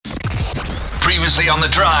Previously on The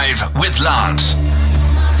Drive with Lance.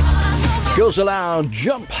 Girls Aloud,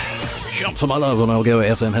 Jump for my love on Algo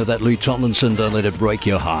FM. Have that Louis Tomlinson, Don't Let It Break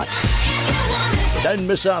Your Heart. Don't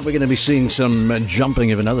miss out, we're going to be seeing some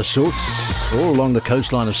jumping of another sort all along the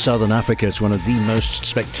coastline of southern Africa. It's one of the most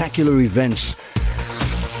spectacular events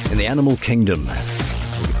in the animal kingdom.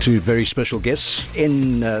 Two very special guests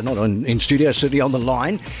in studio, certainly on the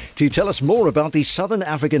line, to tell us more about the Southern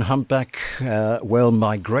African Humpback Whale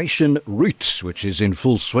Migration Route, which is in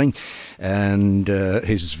full swing, and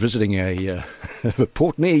is visiting a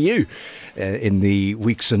port near you in the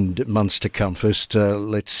weeks and months to come. First,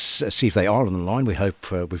 let's see if they are on the line. We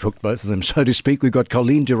hope we've hooked both of them, so to speak. We've got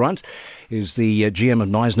Colleen du Rand, who's the GM of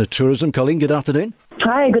Knysna Tourism. Colleen, good afternoon.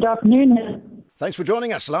 Hi, good afternoon. Thanks for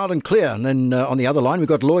joining us, loud and clear. And then on the other line, we've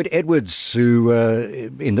got Lloyd Edwards, who,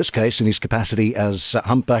 in this case, in his capacity as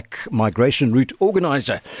Humpback Migration Route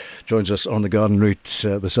Organiser, joins us on the Garden Route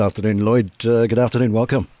this afternoon. Lloyd, good afternoon.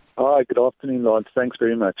 Welcome. Hi, good afternoon, Lance. Thanks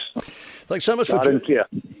very much. Thanks so much loud for and clear.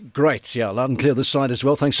 Great, yeah, loud and clear this side as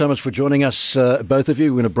well. Thanks so much for joining us, both of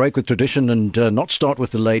you. We're going to break with tradition and not start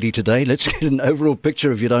with the lady today. Let's get an overall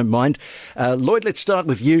picture, if you don't mind. Lloyd, let's start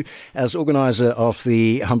with you as organiser of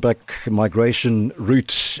the Humpback Migration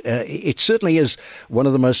Route. It certainly is one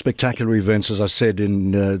of the most spectacular events, as I said,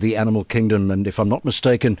 in the animal kingdom, and if I'm not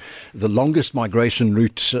mistaken, the longest migration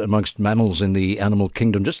route amongst mammals in the animal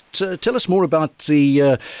kingdom. Just tell us more about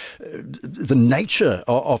the nature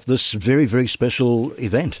of this very, very special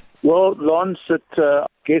event. Well, Lance, I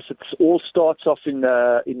guess it all starts off in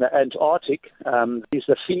the Antarctic. It's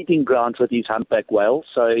a feeding ground for these humpback whales.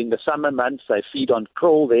 So in the summer months, they feed on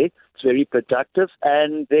krill there. It's very productive.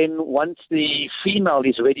 And then once the female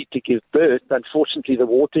is ready to give birth, unfortunately, the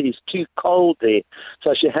water is too cold there.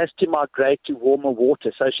 So she has to migrate to warmer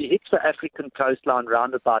water. So she hits the African coastline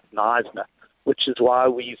round about Knysna, which is why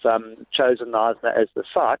we've chosen Knysna as the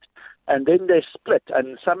site. And then they split,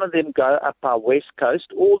 and some of them go up our west coast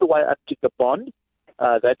all the way up to Gabon,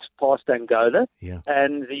 that's past Angola,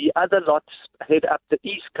 and the other lots head up the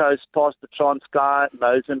east coast past the Transkei,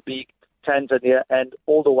 Mozambique, Tanzania, and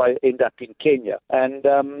all the way end up in Kenya. And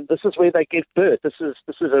this is where they give birth. This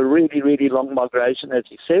is a really, really long migration, as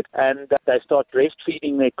you said, and they start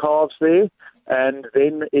breastfeeding their calves there. And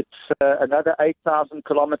then it's another 8,000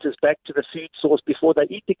 kilometers back to the food source before they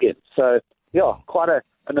eat again. So, yeah, quite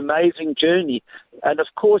an amazing journey. And, of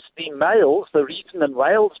course, the males, the reason the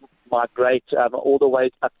males migrate all the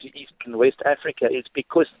way up to East and West Africa is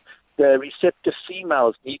because the receptive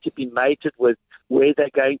females need to be mated with where they're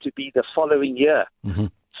going to be the following year. Mm-hmm.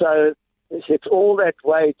 So it's all that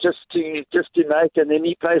way just to mate, and then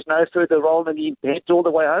he plays no further role and he heads all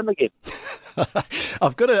the way home again.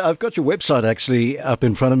 I've got your website actually up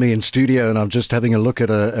in front of me in studio, and I'm just having a look at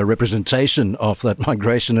a representation of that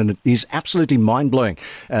migration, and it is absolutely mind-blowing.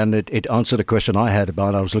 And it answered a question I had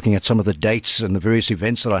about, I was looking at some of the dates and the various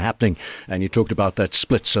events that are happening, and you talked about that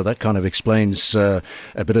split, so that kind of explains a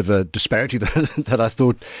bit of a disparity that I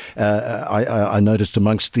thought I noticed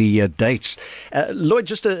amongst the dates. Lloyd,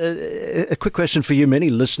 just a quick question for you. Many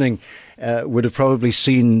listening would have probably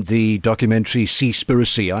seen the documentary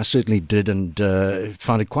Seaspiracy. I certainly did, and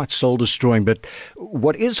found it quite soul-destroying. But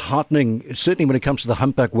what is heartening, certainly when it comes to the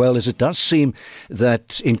humpback whale, is it does seem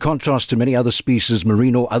that, in contrast to many other species,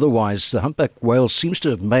 marine or otherwise, the humpback whale seems to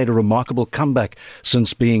have made a remarkable comeback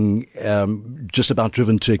since being just about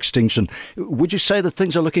driven to extinction. Would you say that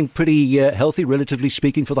things are looking pretty healthy, relatively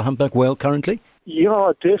speaking, for the humpback whale currently?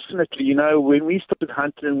 Yeah, definitely. You know, when we started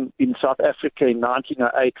hunting in South Africa in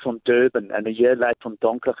 1908 from Durban and a year later from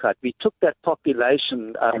Donkergat, we took that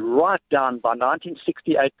population right down. By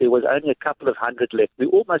 1968, there was only a couple of hundred left. We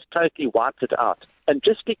almost totally wiped it out. And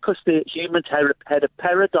just because the humans had a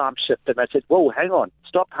paradigm shift and they said, whoa, hang on,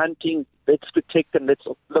 stop hunting, let's protect them, let's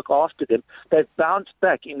look after them, they've bounced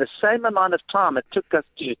back. In the same amount of time it took us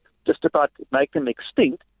to just about make them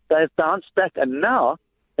extinct, they've bounced back. And now,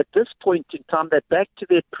 at this point in time, they're back to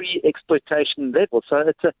their pre-exploitation level. So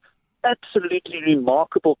it's an absolutely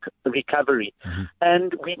remarkable recovery. Mm-hmm.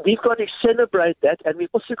 And we've got to celebrate that, and we've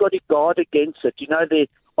also got to guard against it. You know, there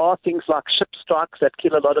are things like ship strikes that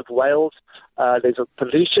kill a lot of whales. There's a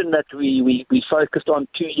pollution that we focused on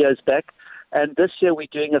 2 years back. And this year we're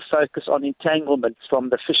doing a focus on entanglements from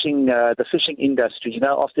the fishing industry. You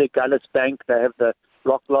know, off their Gullis Bank, they have the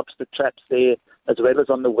rock lobster traps there, as well as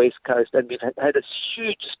on the west coast, and we've had a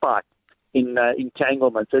huge spike in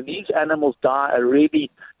entanglements. And these animals die a really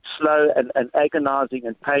slow and agonizing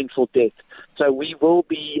and painful death. So we will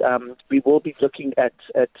be looking at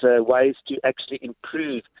ways to actually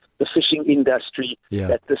improve the fishing industry,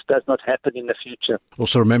 that this does not happen in the future.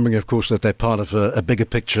 Also remembering, of course, that they're part of a bigger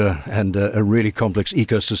picture and a really complex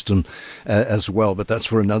ecosystem as well, but that's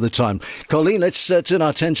for another time. Colleen, let's turn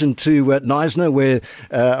our attention to Knysna, where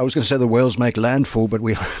I was going to say the whales make landfall, but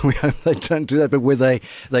we hope they don't do that, but where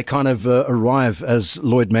they kind of arrive, as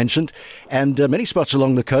Lloyd mentioned. And many spots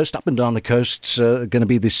along the coast, up and down the coast, are going to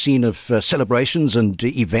be the scene of celebrations and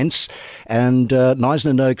events, and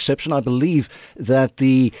Knysna no exception. I believe that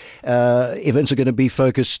the events are going to be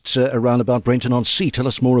focused around about Brenton-on-Sea. Tell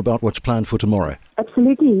us more about what's planned for tomorrow.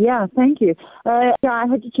 Absolutely, yeah, thank you. I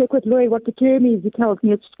had to check with Lloyd what the term is. He tells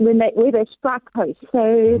me it's where they strike coast.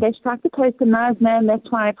 So they strike the coast in Knysna, and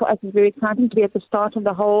that's why for us it's very exciting to be at the start of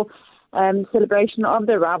the whole celebration of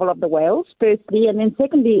the arrival of the whales, firstly, and then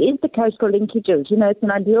secondly is the coastal linkages. It's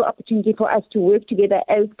an ideal opportunity for us to work together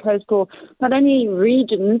as coastal, not only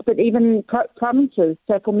regions, but even provinces.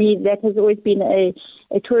 So for me, that has always been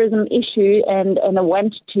a tourism issue and a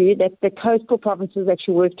want to, that the coastal provinces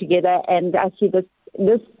actually work together, and I see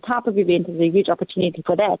this type of event as a huge opportunity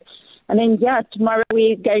for that. And then, tomorrow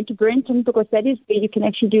we're going to Brenton, because that is where you can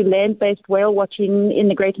actually do land-based whale watching in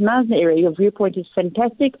the Greater Knysna area. Your viewpoint is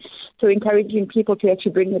fantastic, so encouraging people to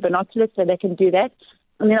actually bring the binoculars so they can do that.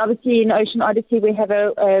 And then obviously in Ocean Odyssey we have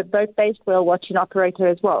a boat-based whale watching operator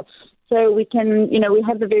as well. So we can, we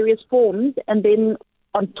have the various forms, and then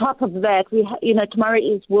on top of that, tomorrow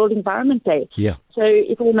is World Environment Day. Yeah. So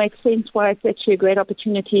it all makes sense why it's actually a great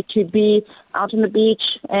opportunity to be out on the beach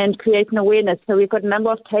and create an awareness. So we've got a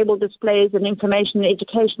number of table displays and information,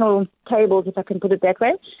 educational tables, if I can put it that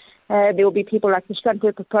way. There will be people like the Strand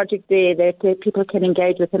Project there that people can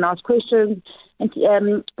engage with and ask questions.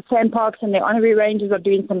 And sand parks and their honorary rangers are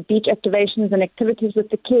doing some beach activations and activities with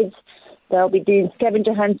the kids. They'll be doing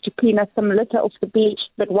scavenger hunts to clean up some litter off the beach,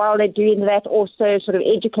 but while they're doing that, also sort of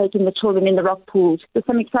educating the children in the rock pools. There's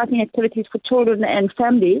some exciting activities for children and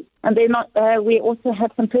families. And then we also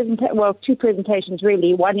have some two presentations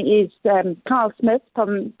really. One is Kyle Smith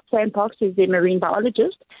from Sandparks, who's the marine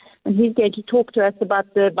biologist, and he's going to talk to us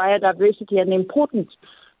about the biodiversity and the importance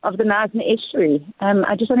of the Knysna estuary.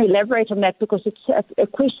 I just want to elaborate on that because it's a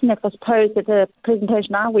question that was posed at a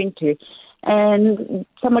presentation I went to. And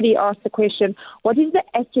somebody asked the question, what is the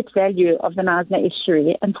asset value of the Knysna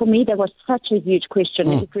estuary? And for me, that was such a huge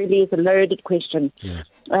question. It really is a loaded question. Yeah.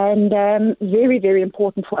 And very, very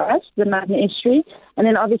important for us, the Knysna estuary. And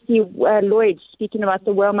then obviously Lloyd speaking about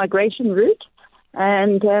the whale migration route.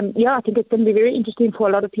 And I think it's going to be very interesting for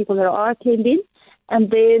a lot of people that are attending. And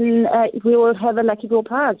then we will have a lucky draw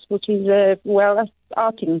prize, which is a whale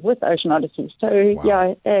outing with Ocean Odyssey. So,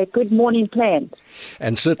 a good morning planned.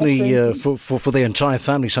 And certainly for the entire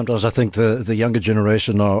family, sometimes I think the younger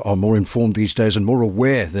generation are more informed these days and more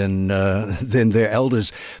aware than their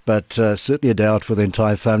elders. But certainly a day out for the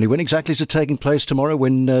entire family. When exactly is it taking place tomorrow?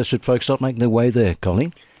 When should folks start making their way there,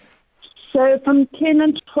 Colleen? So from 10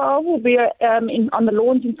 and 12, we'll be on the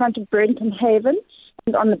lawns in front of Brenton Haven.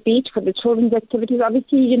 On the beach for the children's activities.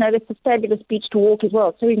 Obviously, that's a fabulous beach to walk as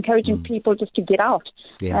well. So encouraging people just to get out,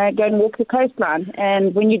 go and walk the coastline.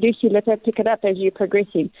 And when you do see litter, pick it up as you're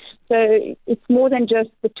progressing. So it's more than just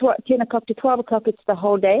the 10 o'clock to 12 o'clock, it's the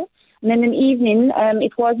whole day. And then in the evening,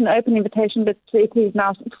 it was an open invitation, but it is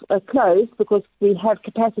now closed because we have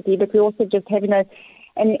capacity, but we're also just having an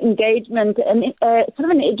engagement, sort of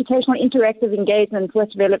an educational, interactive engagement with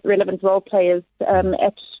relevant role players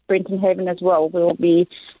at Brenton Haven as well. We'll be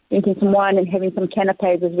drinking some wine and having some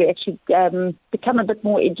canapes as we actually become a bit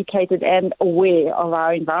more educated and aware of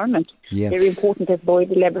our environment. Yeah. Very important, as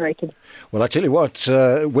Lloyd elaborated. Well, I tell you what,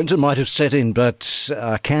 winter might have set in, but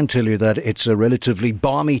I can tell you that it's a relatively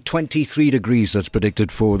balmy 23 degrees that's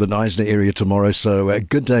predicted for the Knysna area tomorrow. So a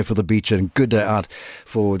good day for the beach and good day out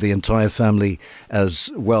for the entire family as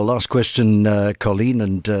well. Last question, Colleen,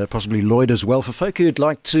 and possibly Lloyd as well. For folk who'd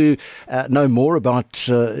like to know more about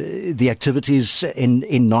the activities in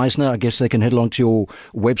Knysna, I guess they can head along to your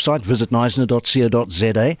website, visit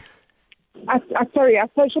knysna.co.za. Sorry, our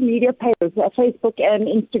social media pages, Facebook and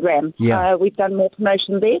Instagram. Yeah. We've done more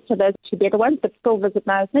promotion there, so those two better ones, but still visit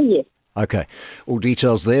Knysna, yes. Okay, all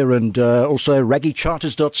details there, and also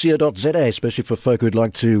raggycharters.co.za, especially for folk who'd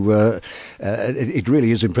like to, it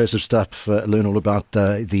really is impressive stuff, learn all about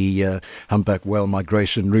the Humpback Whale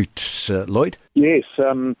Migration Route. Lloyd? Yes,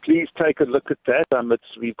 please take a look at that.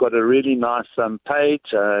 We've got a really nice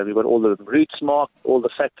page. We've got all the routes marked, all the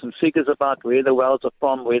facts and figures about where the whales are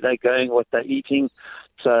from, where they're going, what they're eating.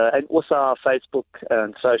 So, and also our Facebook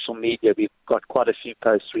and social media, we've got quite a few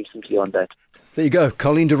posts recently on that. There you go.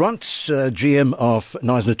 Colleen du Rand, GM of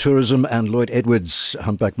Knysna Tourism, and Lloyd Edwards,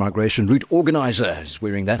 Humpback Migration Route Organiser, is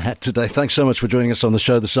wearing that hat today. Thanks so much for joining us on the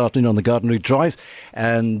show this afternoon on the Garden Route Drive.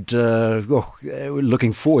 And we're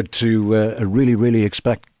looking forward to a really, really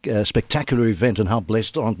spectacular event, and how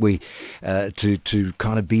blessed aren't we to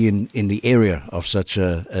kind of be in the area of such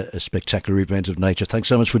a spectacular event of nature. Thanks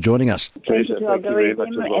so much for joining us. Pleasure. Thank you very much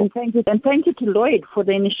as well. And thank you to Lloyd for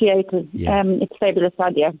the initiative. Yeah. It's a fabulous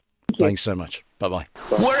idea. Thanks so much. Bye-bye.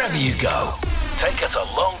 Wherever you go, take us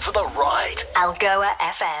along for the ride. Algoa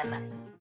FM.